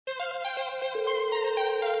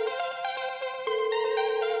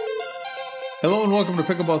Hello and welcome to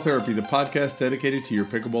Pickleball Therapy, the podcast dedicated to your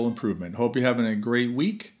pickleball improvement. Hope you're having a great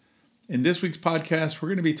week. In this week's podcast, we're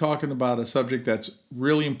going to be talking about a subject that's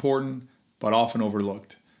really important but often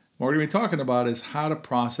overlooked. What we're going to be talking about is how to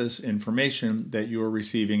process information that you're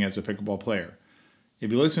receiving as a pickleball player.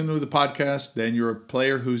 If you listen to the podcast, then you're a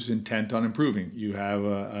player who's intent on improving. You have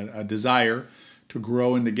a desire to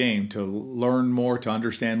grow in the game, to learn more, to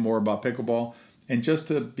understand more about pickleball, and just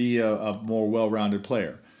to be a more well-rounded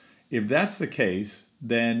player. If that's the case,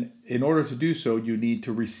 then in order to do so, you need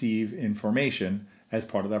to receive information as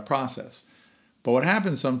part of that process. But what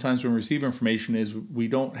happens sometimes when we receive information is we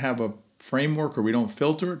don't have a framework or we don't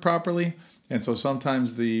filter it properly. And so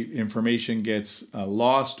sometimes the information gets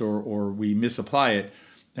lost or we misapply it.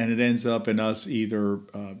 And it ends up in us either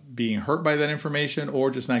being hurt by that information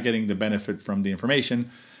or just not getting the benefit from the information.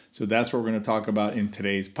 So that's what we're going to talk about in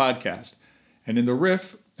today's podcast. And in the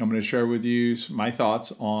riff, I'm going to share with you my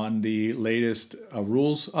thoughts on the latest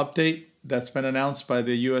rules update that's been announced by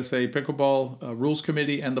the USA Pickleball Rules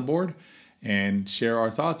Committee and the board, and share our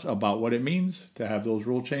thoughts about what it means to have those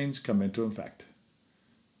rule changes come into effect.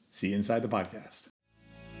 See you inside the podcast.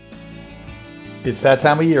 It's that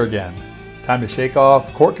time of year again. Time to shake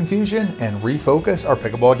off court confusion and refocus our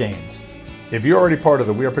pickleball games. If you're already part of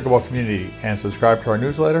the We Are Pickleball community and subscribe to our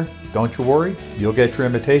newsletter, don't you worry, you'll get your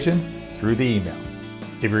invitation through the email.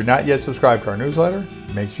 If you're not yet subscribed to our newsletter,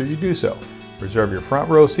 make sure you do so. Reserve your front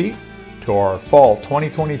row seat to our Fall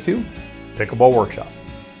 2022 Pickleball Workshop.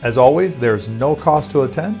 As always, there's no cost to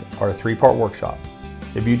attend our 3-part workshop.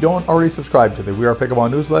 If you don't already subscribe to the We Are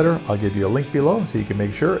Pickleball newsletter, I'll give you a link below so you can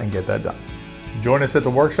make sure and get that done. Join us at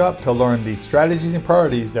the workshop to learn the strategies and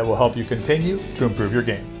priorities that will help you continue to improve your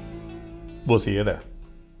game. We'll see you there.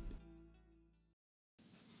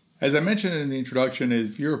 As I mentioned in the introduction,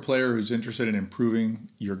 if you're a player who's interested in improving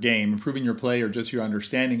your game, improving your play, or just your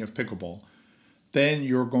understanding of pickleball, then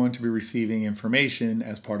you're going to be receiving information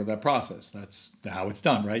as part of that process. That's how it's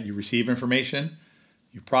done, right? You receive information,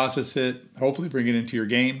 you process it, hopefully bring it into your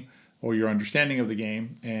game or your understanding of the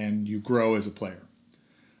game, and you grow as a player.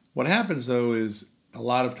 What happens, though, is a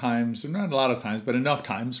lot of times, or not a lot of times, but enough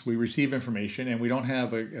times, we receive information and we don't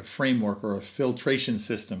have a framework or a filtration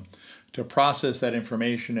system to process that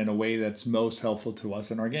information in a way that's most helpful to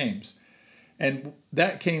us in our games. And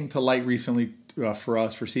that came to light recently for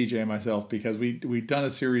us, for CJ and myself, because we've done a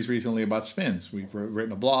series recently about spins. We've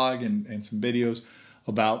written a blog and some videos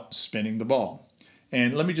about spinning the ball.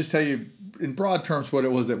 And let me just tell you in broad terms what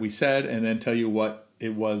it was that we said, and then tell you what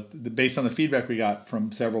it was, based on the feedback we got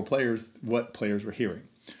from several players, what players were hearing.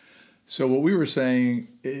 So what we were saying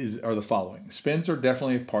are the following. Spins are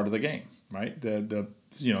definitely a part of the game, right?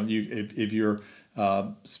 If you're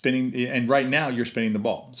spinning, and right now you're spinning the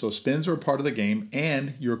ball. So spins are a part of the game,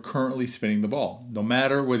 and you're currently spinning the ball. No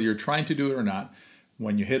matter whether you're trying to do it or not,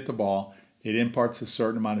 when you hit the ball, it imparts a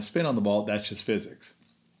certain amount of spin on the ball. That's just physics.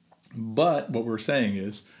 But what we're saying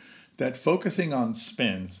is that focusing on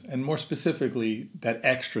spins, and more specifically that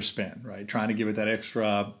extra spin, right? Trying to give it that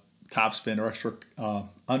extra top spin or extra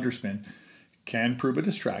underspin can prove a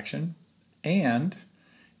distraction, and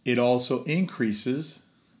it also increases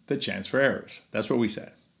the chance for errors. That's what we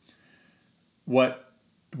said. What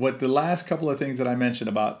the last couple of things that I mentioned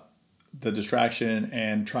about the distraction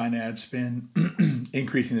and trying to add spin,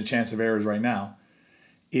 increasing the chance of errors right now,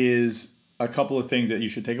 is a couple of things that you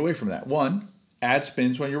should take away from that. One, add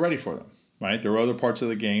spins when you're ready for them, right? There are other parts of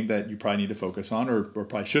the game that you probably need to focus on or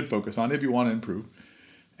probably should focus on if you want to improve.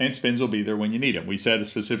 And spins will be there when you need them. We said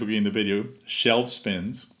specifically in the video, shelve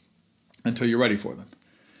spins until you're ready for them.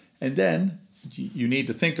 And then you need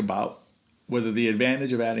to think about whether the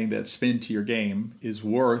advantage of adding that spin to your game is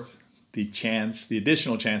worth the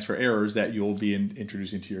additional chance for errors that you'll be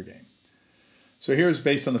introducing to your game. So here's,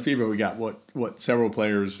 based on the feedback we got, what several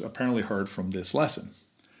players apparently heard from this lesson.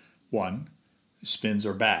 One, spins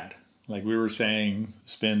are bad. Like we were saying,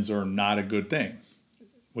 spins are not a good thing,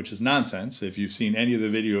 which is nonsense. If you've seen any of the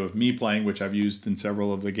video of me playing, which I've used in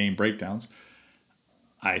several of the game breakdowns,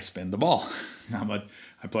 I spin the ball.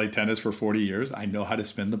 I played tennis for 40 years. I know how to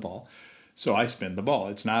spin the ball. So I spin the ball.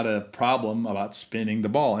 It's not a problem about spinning the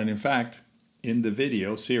ball. And in fact, in the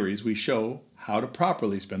video series, we show how to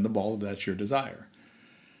properly spin the ball if that's your desire.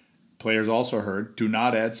 Players also heard, do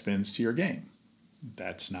not add spins to your game.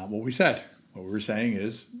 That's not what we said. What we were saying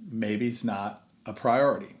is maybe it's not a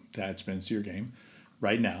priority to add spins to your game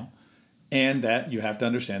right now, and that you have to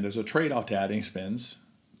understand there's a trade-off to adding spins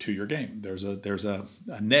to your game. There's a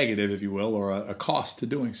negative, if you will, or a cost to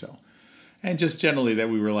doing so. And just generally that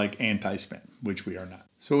we were like anti-spin, which we are not.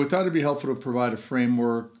 So we thought it'd be helpful to provide a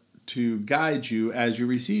framework to guide you as you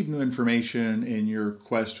receive new information in your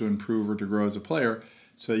quest to improve or to grow as a player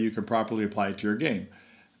so you can properly apply it to your game.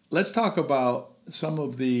 Let's talk about some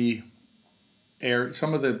of the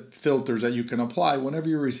filters that you can apply whenever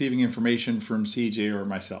you're receiving information from CJ or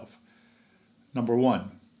myself. Number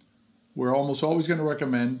one, we're almost always going to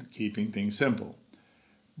recommend keeping things simple.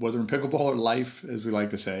 Whether in pickleball or life, as we like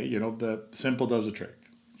to say, the simple does the trick.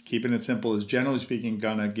 Keeping it simple is, generally speaking,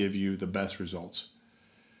 going to give you the best results.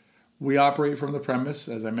 We operate from the premise,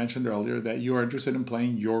 as I mentioned earlier, that you are interested in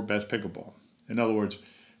playing your best pickleball. In other words,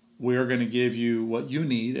 we are going to give you what you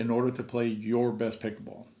need in order to play your best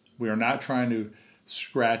pickleball. We are not trying to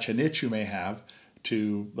scratch an itch you may have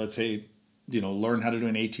to, let's say, learn how to do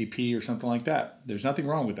an ATP or something like that. There's nothing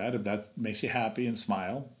wrong with that. If that makes you happy and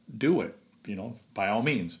smile, do it, by all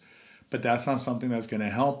means. But that's not something that's going to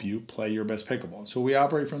help you play your best pickleball. So we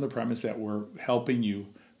operate from the premise that we're helping you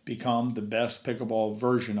become the best pickleball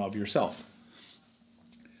version of yourself.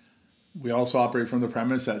 We also operate from the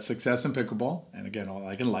premise that success in pickleball, and again,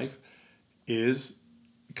 like in life,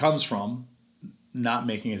 comes from not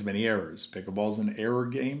making as many errors. Pickleball is an error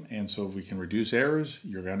game, and so if we can reduce errors,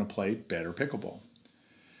 you're going to play better pickleball.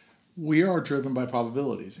 We are driven by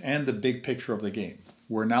probabilities and the big picture of the game.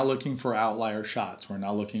 We're not looking for outlier shots. We're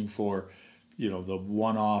not looking for, the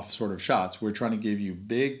one-off sort of shots. We're trying to give you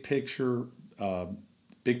big picture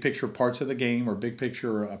parts of the game or big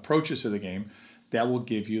picture approaches to the game that will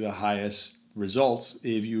give you the highest results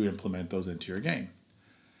if you implement those into your game.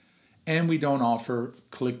 And we don't offer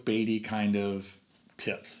clickbaity kind of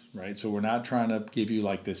tips, right? So we're not trying to give you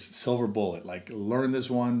like this silver bullet, like learn this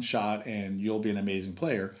one shot and you'll be an amazing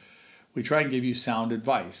player. We try and give you sound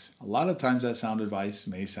advice. A lot of times that sound advice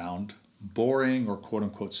may sound boring or quote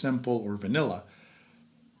unquote simple or vanilla.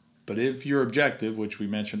 But if your objective, which we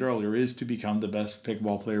mentioned earlier, is to become the best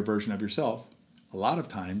pickleball player version of yourself, a lot of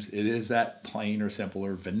times it is that plain or simple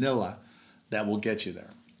or vanilla that will get you there.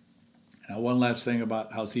 Now, one last thing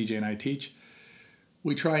about how CJ and I teach,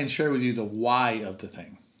 we try and share with you the why of the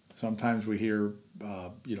thing. Sometimes we hear,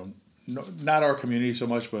 not our community so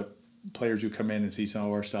much, but players who come in and see some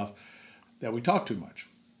of our stuff, that we talk too much.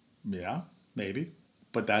 Yeah, maybe.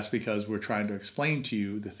 But that's because we're trying to explain to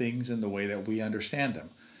you the things in the way that we understand them.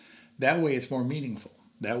 That way it's more meaningful.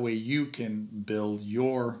 That way you can build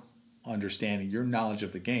your understanding, your knowledge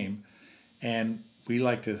of the game. And we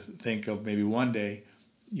like to think of maybe one day,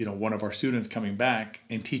 one of our students coming back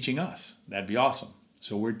and teaching us. That'd be awesome.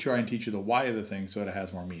 So we're trying to teach you the why of the thing so that it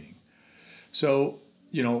has more meaning. So,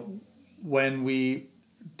 when we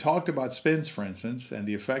talked about spins, for instance, and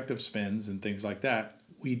the effect of spins and things like that,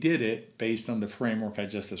 we did it based on the framework I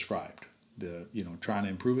just described. Trying to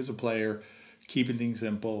improve as a player, keeping things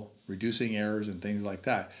simple, reducing errors and things like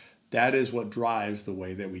that. That is what drives the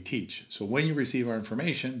way that we teach. So when you receive our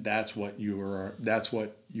information, that's what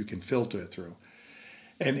you can filter it through.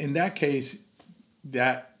 And in that case,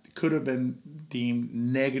 that could have been deemed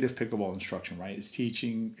negative pickleball instruction, right?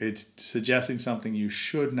 It's suggesting something you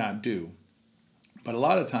should not do. But a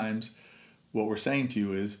lot of times, what we're saying to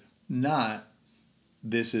you is not,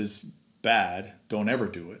 this is bad, don't ever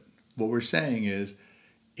do it. What we're saying is,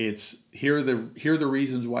 here are the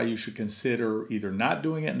reasons why you should consider either not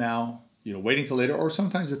doing it now, waiting till later, or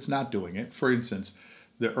sometimes it's not doing it. For instance,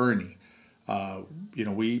 the Ernie.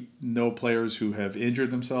 We know players who have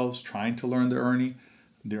injured themselves trying to learn the Ernie.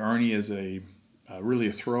 The Ernie is really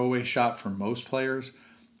a throwaway shot for most players.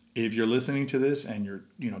 If you're listening to this and you're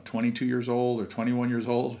 22 years old or 21 years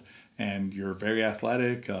old and you're very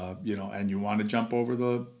athletic, and you want to jump over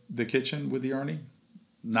the kitchen with the Ernie,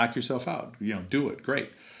 knock yourself out. Do it. Great.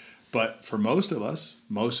 But for most of us,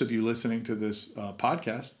 most of you listening to this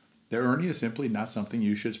podcast, the Ernie is simply not something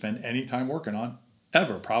you should spend any time working on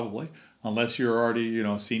ever, probably, unless you're already,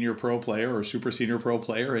 senior pro player or super senior pro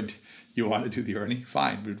player and you want to do the Ernie,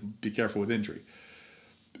 fine, but be careful with injury.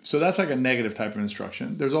 So that's like a negative type of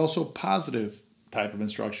instruction. There's also positive type of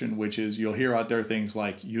instruction, which is you'll hear out there things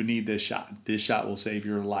like, you need this shot. This shot will save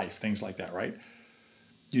your life, things like that, right?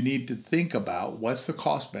 You need to think about what's the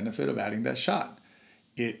cost benefit of adding that shot.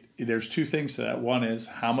 There's two things to that. One is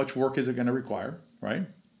how much work is it going to require, right?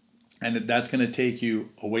 And that's going to take you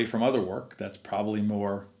away from other work that's probably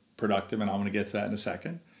more productive, and I'm going to get to that in a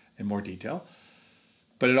second in more detail.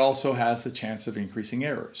 But it also has the chance of increasing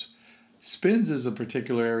errors. Spins is a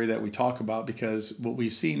particular area that we talk about because what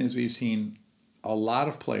we've seen a lot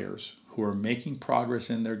of players who are making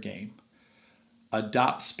progress in their game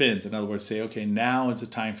adopt spins. In other words, say, okay, now it's a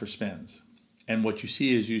time for spins. And what you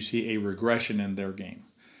see a regression in their game.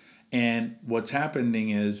 And what's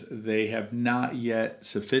happening is they have not yet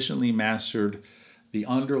sufficiently mastered the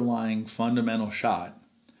underlying fundamental shot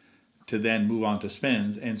to then move on to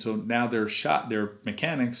spins. And so now their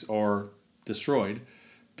mechanics are destroyed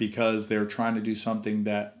because they're trying to do something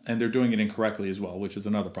and they're doing it incorrectly as well, which is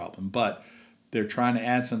another problem. But they're trying to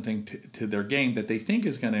add something to their game that they think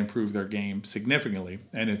is going to improve their game significantly,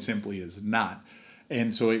 and it simply is not.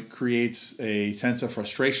 And so it creates a sense of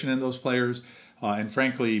frustration in those players. And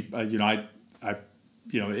frankly, I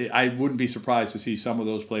wouldn't be surprised to see some of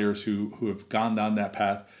those players who have gone down that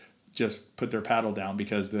path just put their paddle down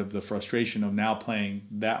because of the frustration of now playing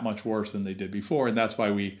that much worse than they did before. And that's why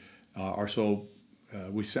we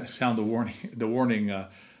we sound the warning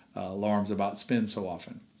alarms about spins so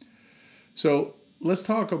often. So let's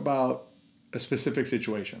talk about a specific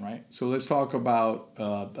situation, right? So let's talk about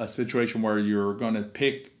a situation where you're going to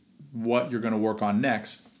pick what you're going to work on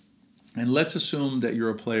next. And let's assume that you're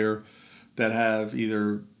a player that have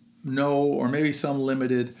either no or maybe some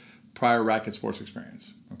limited prior racket sports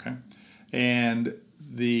experience, okay? And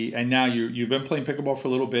now you've been playing pickleball for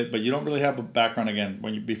a little bit, but you don't really have a background.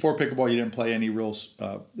 Again, before pickleball, you didn't play any real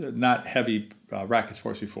not heavy racket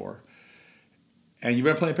sports before. And you've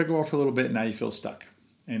been playing pickleball for a little bit, and now you feel stuck.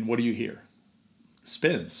 And what do you hear?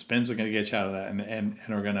 Spins. Spins are going to get you out of that and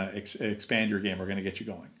are going to expand your game, are going to get you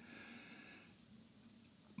going.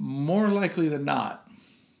 More likely than not,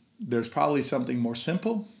 there's probably something more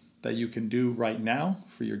simple that you can do right now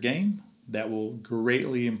for your game that will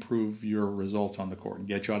greatly improve your results on the court and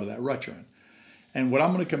get you out of that rut you're in. And what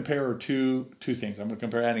I'm going to compare are two things. I'm going to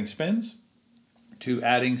compare adding spins to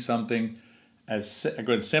adding something as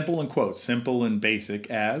simple in quotes, simple and basic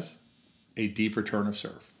as a deep return of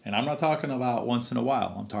serve. And I'm not talking about once in a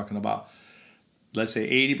while. I'm talking about, let's say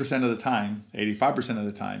 80% of the time, 85% of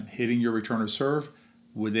the time, hitting your return of serve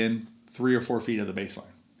within 3 or 4 feet of the baseline.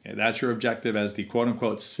 Okay, that's your objective as the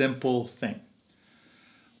quote-unquote simple thing.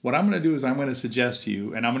 What I'm going to do is I'm going to suggest to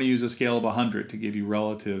you, and I'm going to use a scale of 100 to give you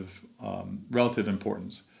relative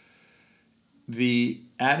importance. The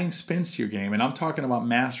adding spins to your game, and I'm talking about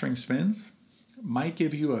mastering spins, might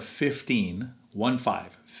give you a 15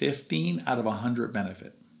 out of 100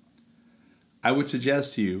 benefit. I would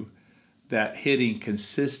suggest to you that hitting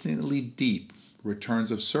consistently deep returns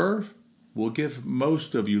of serve will give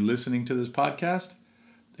most of you listening to this podcast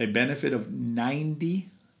a benefit of 90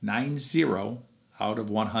 out of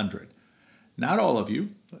 100. Not all of you.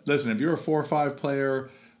 Listen, if you're a 4-5 player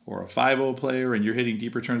or a 5-0 player and you're hitting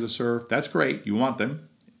deep returns of serve, that's great. You want them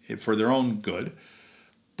for their own good.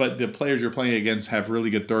 But the players you're playing against have really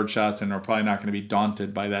good third shots and are probably not going to be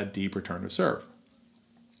daunted by that deep return of serve.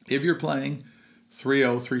 If you're playing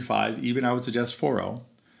 3-0, 3-5, even I would suggest 4-0,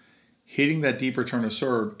 hitting that deep return of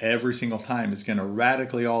serve every single time is going to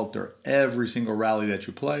radically alter every single rally that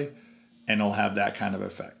you play, and it'll have that kind of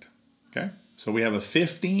effect. Okay? So we have a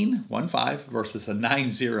 15 versus a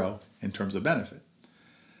 9-0 in terms of benefit.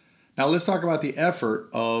 Now let's talk about the effort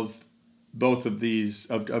of both of these,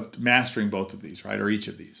 of mastering both of these, right, or each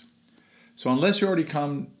of these. So unless you already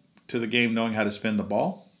come to the game knowing how to spin the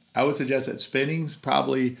ball, I would suggest that spinning's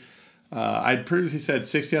probably, I'd previously said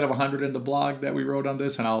 60 out of 100 in the blog that we wrote on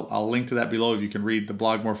this, and I'll link to that below if you can read the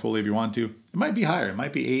blog more fully if you want to. It might be higher. It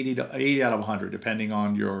might be 80 out of 100, depending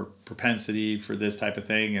on your propensity for this type of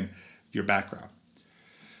thing and your background.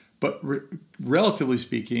 But relatively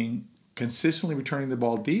speaking, consistently returning the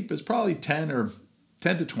ball deep is probably 10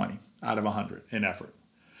 to 20 out of 100 in effort.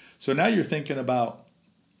 So now you're thinking about,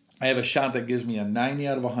 I have a shot that gives me a 90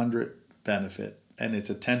 out of 100 benefit, and it's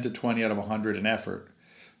a 10 to 20 out of 100 in effort,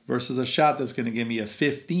 versus a shot that's going to give me a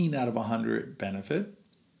 15 out of 100 benefit,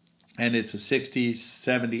 and it's a 60,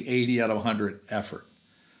 70, 80 out of 100 effort.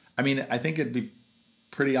 I mean, I think it'd be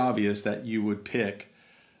pretty obvious that you would pick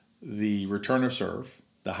the return of serve,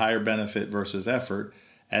 the higher benefit versus effort,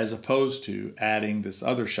 as opposed to adding this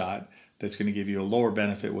other shot that's going to give you a lower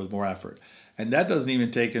benefit with more effort. And that doesn't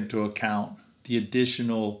even take into account the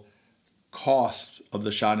additional cost of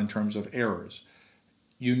the shot in terms of errors.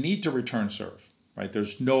 You need to return serve, right?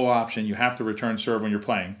 There's no option. You have to return serve when you're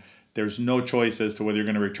playing. There's no choice as to whether you're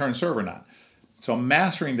going to return serve or not. So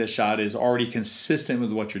mastering this shot is already consistent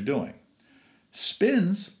with what you're doing.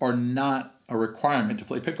 Spins are not a requirement to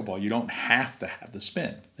play pickleball. You don't have to have the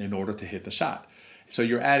spin in order to hit the shot. So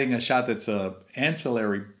you're adding a shot that's a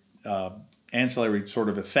ancillary sort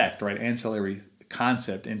of effect, right? Ancillary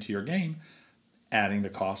concept into your game, adding the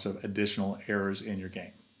cost of additional errors in your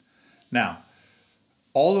game. Now,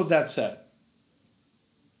 all of that said,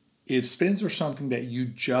 if spins are something that you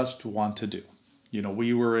just want to do, you know,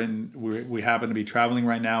 we happen to be traveling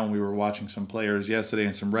right now, and we were watching some players yesterday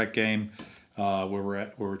in some rec game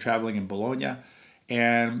where we're traveling in Bologna,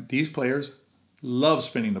 and these players love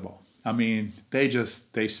spinning the ball. I mean, they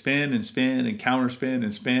spin and spin and counterspin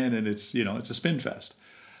and spin, and it's a spin fest.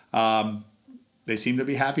 They seem to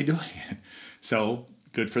be happy doing it. So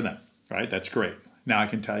good for them, right? That's great. Now I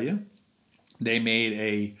can tell you, they made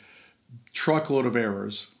a truckload of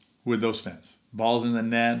errors with those spins. Balls in the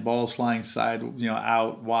net, balls flying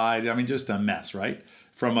out, wide. I mean, just a mess, right?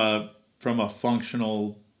 From a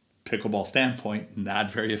functional pickleball standpoint,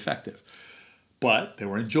 not very effective. But they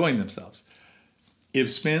were enjoying themselves. If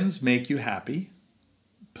spins make you happy,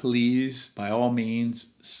 please, by all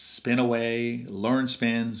means, spin away, learn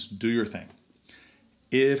spins, do your thing.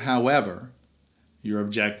 If, however, your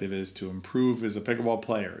objective is to improve as a pickleball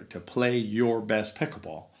player, to play your best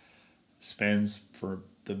pickleball, spins, for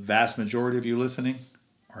the vast majority of you listening,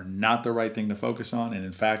 are not the right thing to focus on. And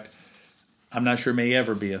in fact, I'm not sure may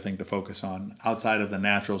ever be a thing to focus on outside of the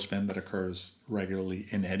natural spin that occurs regularly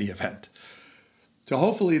in any event. So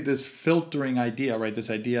hopefully this filtering idea, right,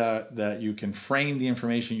 this idea that you can frame the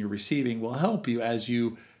information you're receiving will help you as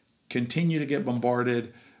you continue to get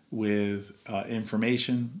bombarded with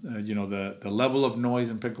information. The level of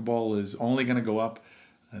noise in pickleball is only going to go up.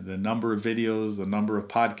 The number of videos, the number of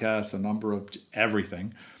podcasts, the number of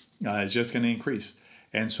everything is just going to increase.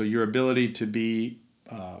 And so your ability to be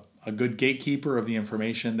a good gatekeeper of the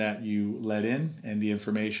information that you let in and the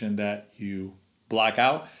information that you block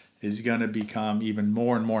out is going to become even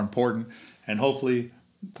more and more important. And hopefully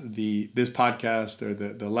this podcast or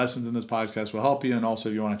the lessons in this podcast will help you. And also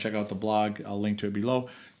if you want to check out the blog, I'll link to it below.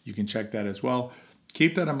 You can check that as well.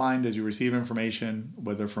 Keep that in mind as you receive information,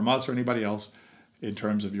 whether from us or anybody else, in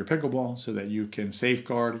terms of your pickleball, so that you can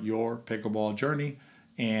safeguard your pickleball journey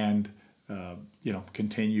and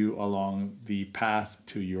continue along the path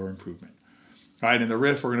to your improvement. All right, in the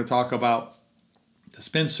riff, we're going to talk about the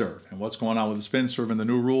spin serve and what's going on with the spin serve and the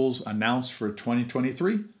new rules announced for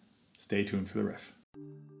 2023. Stay tuned for the riff.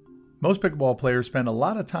 Most pickleball players spend a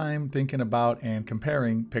lot of time thinking about and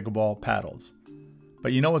comparing pickleball paddles.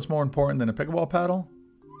 But you know what's more important than a pickleball paddle?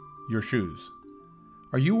 Your shoes.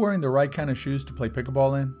 Are you wearing the right kind of shoes to play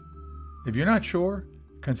pickleball in? If you're not sure,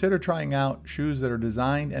 consider trying out shoes that are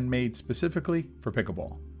designed and made specifically for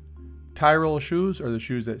pickleball. Tyrell shoes are the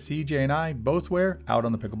shoes that CJ and I both wear out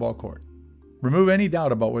on the pickleball court. Remove any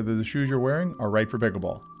doubt about whether the shoes you're wearing are right for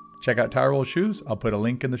pickleball. Check out Tyrell shoes. I'll put a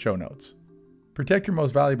link in the show notes. Protect your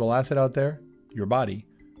most valuable asset out there, your body,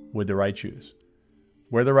 with the right shoes.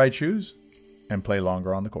 Wear the right shoes and play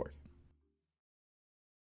longer on the court.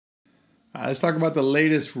 Let's talk about the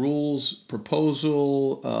latest rules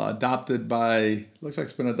proposal looks like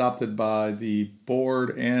it's been adopted by the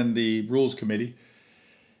board and the rules committee.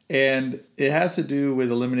 And it has to do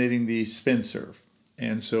with eliminating the spin serve.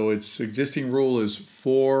 And so its existing rule is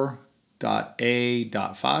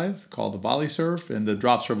 4.A.5 called the volley serve. And the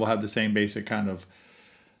drop serve will have the same basic kind of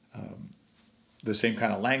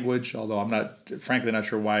language, although I'm frankly not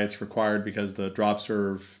sure why it's required, because the drop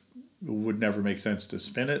serve would never make sense to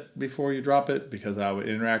spin it before you drop it because how it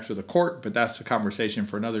interacts with the court, but that's a conversation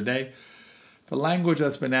for another day. The language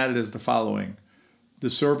that's been added is the following. The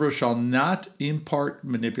server shall not impart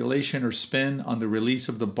manipulation or spin on the release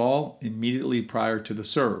of the ball immediately prior to the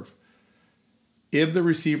serve. If the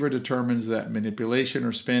receiver determines that manipulation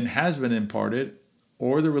or spin has been imparted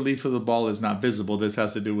or the release of the ball is not visible, this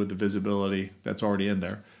has to do with the visibility that's already in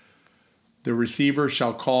there, the receiver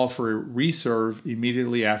shall call for a reserve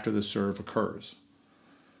immediately after the serve occurs.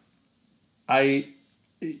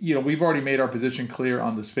 We've already made our position clear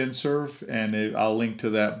on the spin serve, and I'll link to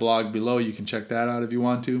that blog below. You can check that out if you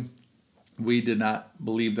want to. We did not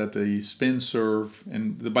believe that the spin serve,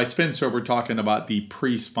 and by spin serve, we're talking about the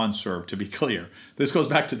pre-spun serve, to be clear. This goes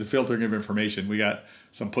back to the filtering of information. We got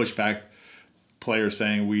some pushback, players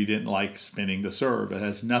saying we didn't like spinning the serve. It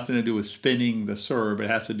has nothing to do with spinning the serve. It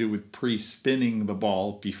has to do with pre-spinning the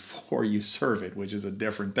ball before you serve it, which is a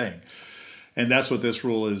different thing. And that's what this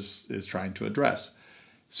rule is trying to address.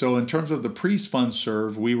 So in terms of the pre-spun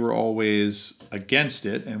serve, we were always against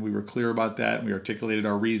it, and we were clear about that, and we articulated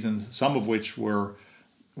our reasons, some of which were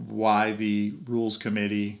why the rules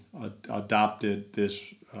committee adopted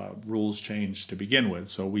this rules change to begin with.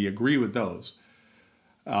 So we agree with those.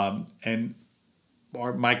 My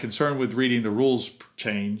concern with reading the rules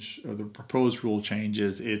change or the proposed rule change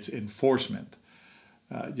is its enforcement.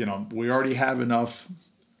 We already have enough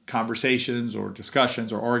conversations or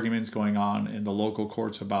discussions or arguments going on in the local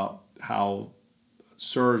courts about how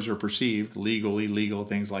serves are perceived, legal, illegal,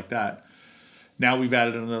 things like that. Now we've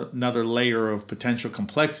added another layer of potential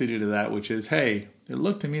complexity to that, which is, hey, it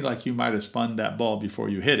looked to me like you might have spun that ball before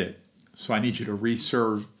you hit it, so I need you to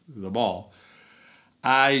reserve the ball.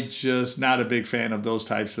 I just not a big fan of those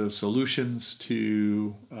types of solutions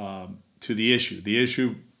to the issue. The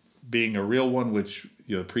issue being a real one, which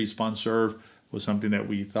the pre-spun serve was something that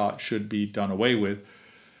we thought should be done away with.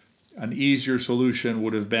 An easier solution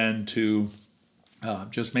would have been to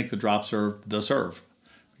just make the drop serve the serve.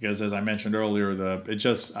 Because as I mentioned earlier,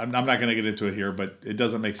 I'm not going to get into it here, but it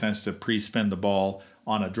doesn't make sense to pre-spin the ball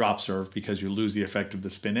on a drop serve because you lose the effect of the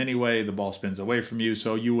spin anyway. The ball spins away from you,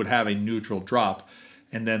 so you would have a neutral drop,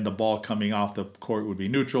 and then the ball coming off the court would be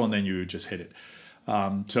neutral, and then you would just hit it.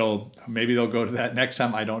 So maybe they'll go to that next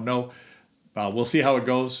time. I don't know. We'll see how it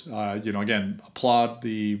goes. Again, applaud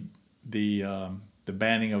the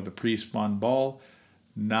banning of the pre-spun ball.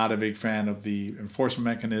 Not a big fan of the enforcement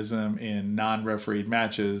mechanism in non-refereed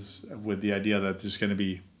matches with the idea that there's going to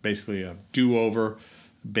be basically a do-over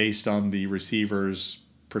based on the receiver's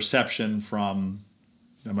perception from,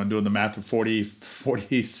 I'm doing the math, of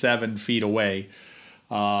 47 feet away.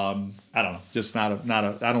 I don't know, just I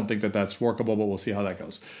don't think that that's workable, but we'll see how that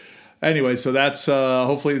goes. Anyway, so that's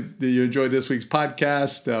hopefully you enjoyed this week's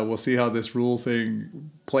podcast. We'll see how this rule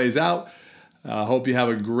thing plays out. Hope you have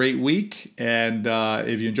a great week. And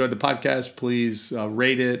if you enjoyed the podcast, please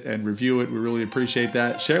rate it and review it. We really appreciate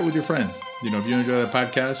that. Share it with your friends. If you enjoy the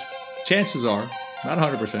podcast, chances are, not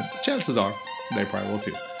 100%, chances are they probably will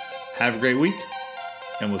too. Have a great week,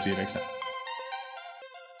 and we'll see you next time.